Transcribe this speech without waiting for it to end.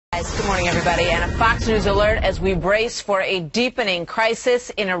rise. Good morning, everybody. And a Fox News alert as we brace for a deepening crisis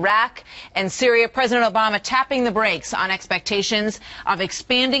in Iraq and Syria. President Obama tapping the brakes on expectations of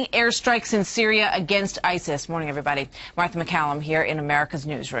expanding airstrikes in Syria against ISIS. Morning, everybody. Martha McCallum here in America's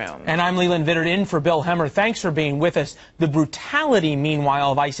Newsroom. And I'm Leland Vittert in for Bill Hemmer. Thanks for being with us. The brutality,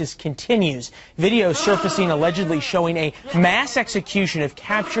 meanwhile, of ISIS continues. Videos surfacing allegedly showing a mass execution of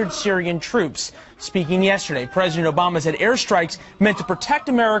captured Syrian troops. Speaking yesterday, President Obama said airstrikes meant to protect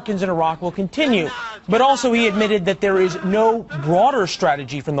Americans in Iraq will continue. But also he admitted that there is no broader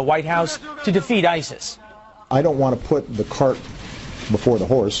strategy from the White House to defeat ISIS. I don't want to put the cart before the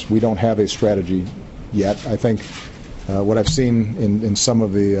horse. We don't have a strategy yet. I think what I've seen in some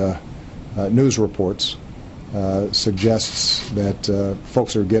of the news reports suggests that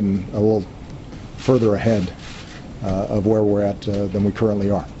folks are getting a little further ahead of where we're at than we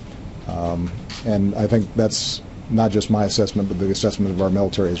currently are. And I think that's not just my assessment, but the assessment of our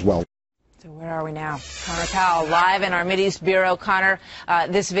military as well. So where are we now? Connor Powell, live in our Mideast Bureau. Connor,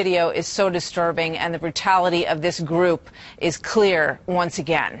 this video is so disturbing, and the brutality of this group is clear once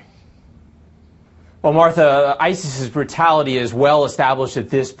again. Well, Martha, ISIS's brutality is well established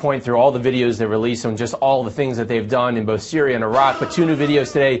at this point through all the videos they release on just all the things that they've done in both Syria and Iraq. But two new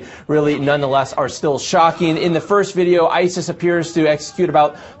videos today really nonetheless are still shocking. In the first video, ISIS appears to execute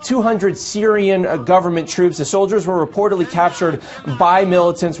about 200 Syrian government troops. The soldiers were reportedly captured by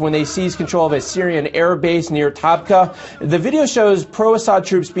militants when they seized control of a Syrian air base near Tabqa. The video shows pro-Assad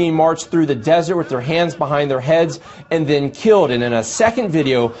troops being marched through the desert with their hands behind their heads and then killed. And in a second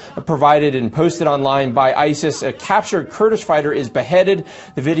video provided and posted online by ISIS, a captured Kurdish fighter is beheaded.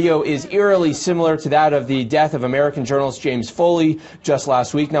 The video is eerily similar to that of the death of American journalist James Foley just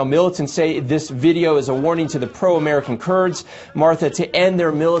last week. Now, militants say this video is a warning to the pro-American Kurds, Martha, to end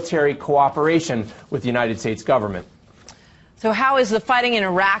their military cooperation with the United States government. So how is the fighting in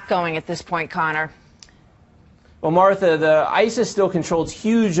Iraq going at this point, Connor? Well, Martha, the ISIS still controls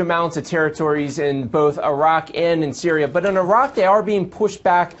huge amounts of territories in both Iraq and in Syria. But in Iraq, they are being pushed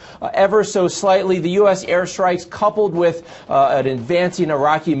back ever so slightly. The U.S. airstrikes, coupled with an advancing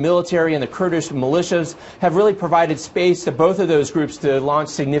Iraqi military and the Kurdish militias, have really provided space to both of those groups to launch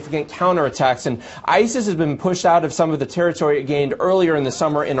significant counterattacks. And ISIS has been pushed out of some of the territory it gained earlier in the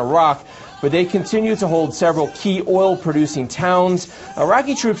summer in Iraq, but they continue to hold several key oil-producing towns.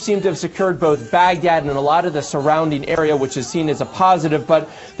 Iraqi troops seem to have secured both Baghdad and a lot of the surrounding area, which is seen as a positive, but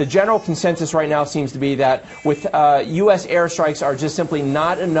the general consensus right now seems to be that with U.S. airstrikes are just simply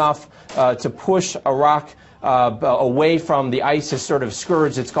not enough to push Iraq away from the ISIS sort of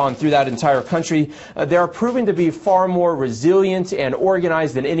scourge that's gone through that entire country. They are proving to be far more resilient and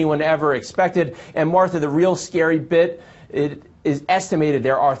organized than anyone ever expected. And Martha, the real scary bit, it is estimated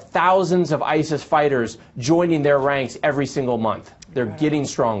there are thousands of ISIS fighters joining their ranks every single month. They're getting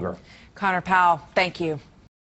stronger. Connor Powell, thank you.